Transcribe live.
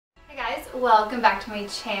welcome back to my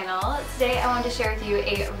channel. Today I wanted to share with you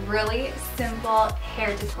a really simple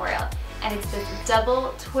hair tutorial, and it's this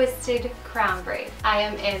double twisted crown braid. I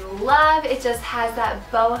am in love. It just has that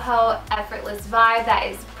boho effortless vibe that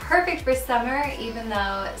is perfect for summer, even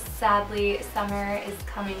though sadly summer is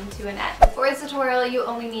coming to an end. For this tutorial you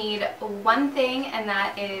only need one thing, and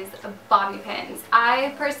that is bobby pins.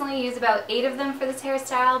 I personally use about 8 of them for this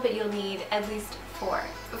hairstyle, but you'll need at least 4.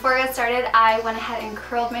 Before I got started, I went ahead and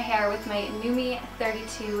curled my hair with my Numi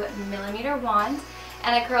 32mm wand,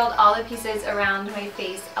 and I curled all the pieces around my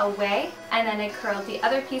face away, and then I curled the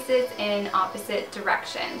other pieces in opposite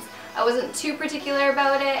directions. I wasn't too particular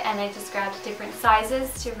about it, and I just grabbed different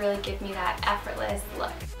sizes to really give me that effortless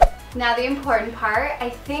look. Now the important part,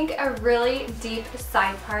 I think a really deep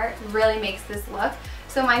side part really makes this look.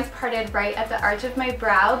 So mine's parted right at the arch of my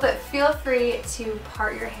brow, but feel free to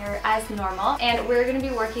part your hair as normal. And we're going to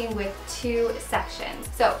be working with 2 sections.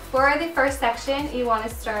 So for the first section, you want to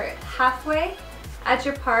start halfway at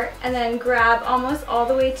your part and then grab almost all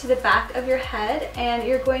the way to the back of your head, and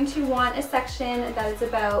you're going to want a section that is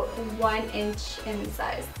about 1 inch in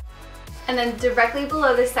size. And then directly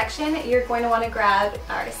below this section, you're going to want to grab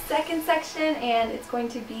our second section, and it's going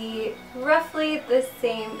to be roughly the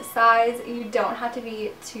same size. You don't have to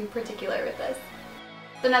be too particular with this.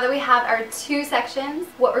 So now that we have our 2 sections,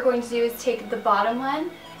 what we're going to do is take the bottom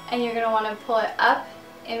one, and you're going to want to pull it up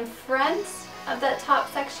in front of that top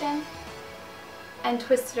section and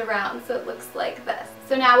twist it around so it looks like this.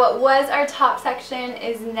 So now what was our top section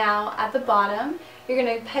is now at the bottom. You're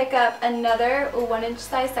going to pick up another 1 inch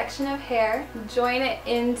size section of hair, join it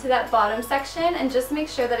into that bottom section, and just make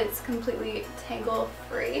sure that it's completely tangle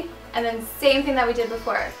free. And then same thing that we did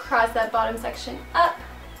before, cross that bottom section up,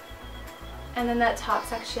 and then that top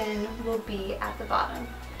section will be at the bottom.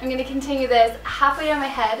 I'm going to continue this halfway down my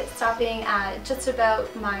head, stopping at just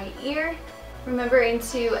about my ear, remembering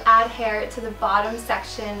to add hair to the bottom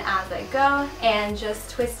section as I go, and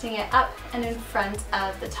just twisting it up and in front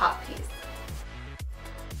of the top piece.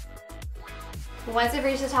 Once I've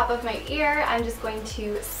reached the top of my ear, I'm just going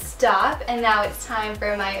to stop, and now it's time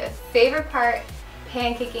for my favorite part,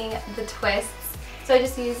 pancaking the twists. So I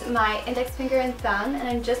just use my index finger and thumb, and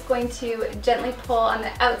I'm just going to gently pull on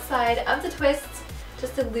the outside of the twists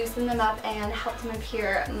just to loosen them up and help them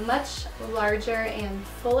appear much larger and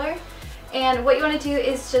fuller. And what you want to do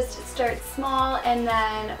is just start small and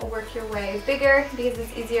then work your way bigger, because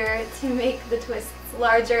it's easier to make the twists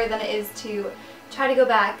larger than it is to try to go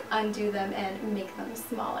back, undo them, and make them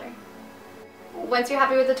smaller. Once you're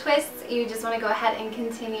happy with the twists, you just want to go ahead and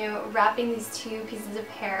continue wrapping these 2 pieces of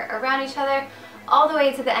hair around each other all the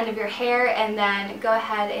way to the end of your hair, and then go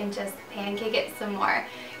ahead and just pancake it some more.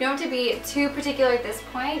 You don't have to be too particular at this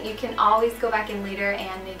point. You can always go back in later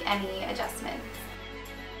and make any adjustments.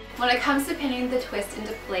 When it comes to pinning the twist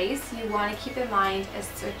into place, you want to keep in mind a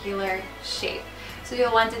circular shape. So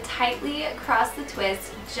you'll want to tightly cross the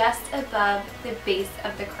twist just above the base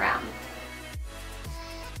of the crown.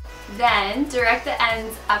 Then direct the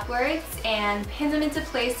ends upwards and pin them into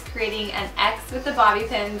place, creating an X with the bobby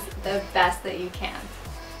pins the best that you can.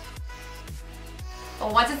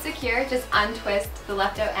 Once it's secure, just untwist the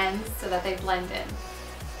left out ends so that they blend in.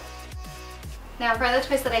 Now for the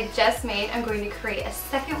twist that I just made, I'm going to create a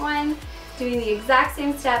second one, doing the exact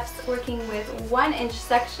same steps, working with 1 inch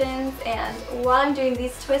sections, and while I'm doing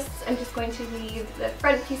these twists, I'm just going to leave the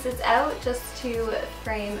front pieces out just to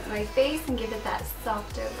frame my face and give it that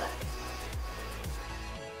softer look.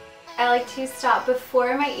 I like to stop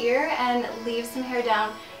before my ear and leave some hair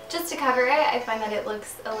down just to cover it. I find that it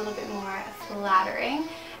looks a little bit more flattering.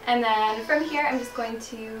 And then from here, I'm just going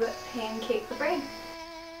to pancake the braid.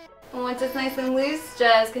 Once it's nice and loose,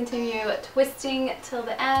 just continue twisting till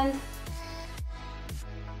the end.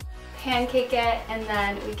 Pancake it, and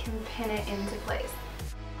then we can pin it into place.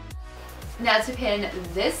 Now to pin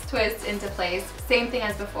this twist into place, same thing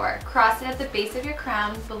as before. Cross it at the base of your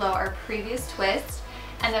crown below our previous twist,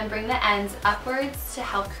 and then bring the ends upwards to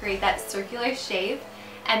help create that circular shape,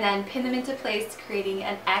 and then pin them into place, creating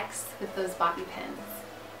an X with those bobby pins.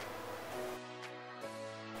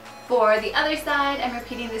 For the other side, I'm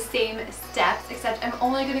repeating the same steps, except I'm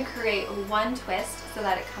only going to create 1 twist so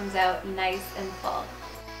that it comes out nice and full.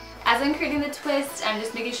 As I'm creating the twist, I'm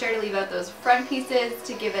just making sure to leave out those front pieces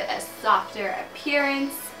to give it a softer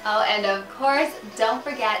appearance. Oh, and of course, don't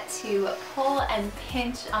forget to pull and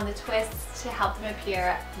pinch on the twists to help them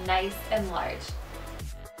appear nice and large.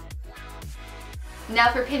 Now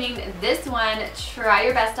for pinning this one, try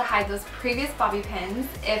your best to hide those previous bobby pins.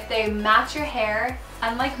 If they match your hair,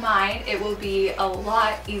 unlike mine, it will be a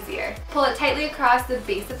lot easier. Pull it tightly across the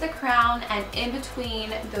base of the crown and in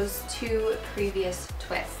between those two previous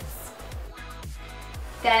twists.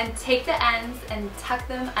 Then take the ends and tuck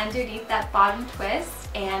them underneath that bottom twist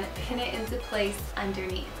and pin it into place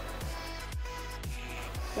underneath.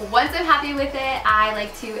 Once I'm happy with it, I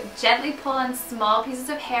like to gently pull on small pieces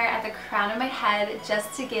of hair at the crown of my head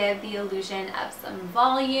just to give the illusion of some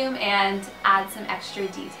volume and add some extra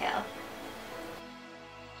detail.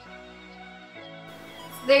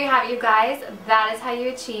 So there you have it, you guys. That is how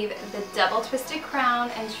you achieve the double twisted crown,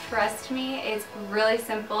 and trust me, it's really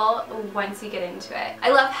simple once you get into it. I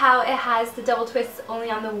love how it has the double twists only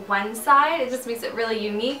on the one side. It just makes it really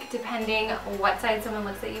unique depending what side someone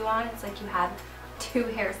looks at you on. It's like you have two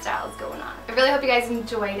hairstyles going on. I really hope you guys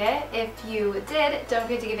enjoyed it. If you did, don't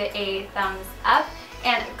forget to give it a thumbs up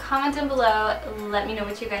and comment down below. Let me know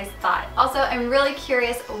what you guys thought. Also, I'm really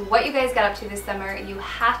curious what you guys got up to this summer. You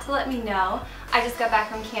have to let me know. I just got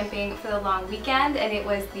back from camping for the long weekend and it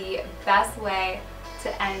was the best way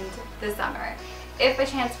to end the summer. If by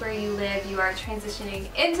chance where you live you are transitioning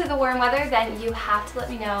into the warm weather, then you have to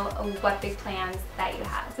let me know what big plans that you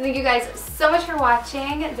have. So thank you guys so much for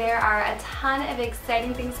watching. There are a ton of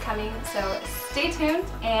exciting things coming, so stay tuned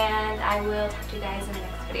and I will talk to you guys in the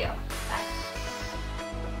next video. Bye.